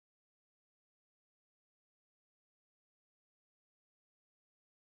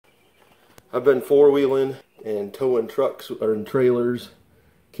I've been four-wheeling and towing trucks or trailers,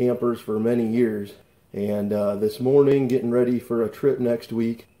 campers for many years. And this morning, getting ready for a trip next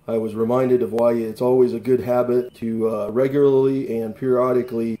week, I was reminded of why it's always a good habit to regularly and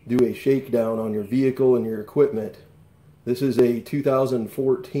periodically do a shakedown on your vehicle and your equipment. This is a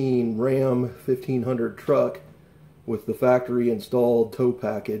 2014 Ram 1500 truck with the factory installed tow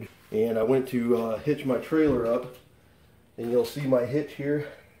package. And I went to hitch my trailer up, and you'll see my hitch here.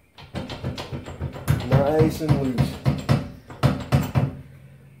 Nice and loose.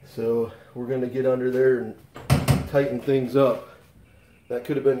 So we're going to get under there and tighten things up. That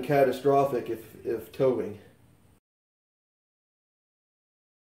could have been catastrophic if towing.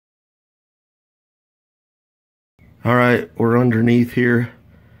 Alright, we're underneath here,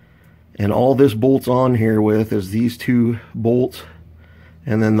 and all this bolts on here with is these two bolts,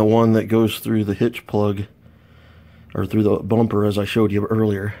 and then the one that goes through the hitch plug, or through the bumper as I showed you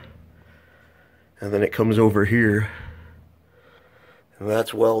earlier. And then it comes over here, and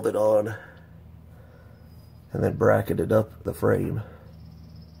that's welded on, and then bracketed up the frame.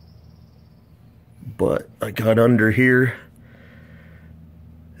 But I got under here,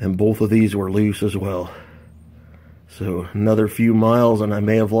 and both of these were loose as well. So another few miles and I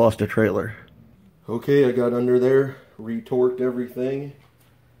may have lost a trailer. Okay, I got under there, retorqued everything,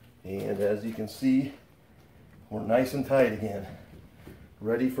 and as you can see, we're nice and tight again,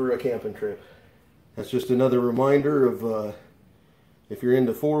 ready for a camping trip. That's just another reminder of if you're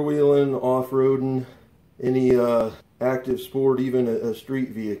into four-wheeling, off-roading, any active sport, even a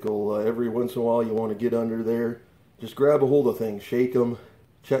street vehicle, every once in a while you want to get under there. Just grab a hold of things, shake them,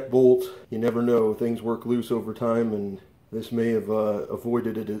 check bolts. You never know, things work loose over time, and this may have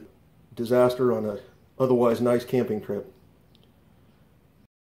avoided a disaster on a otherwise nice camping trip.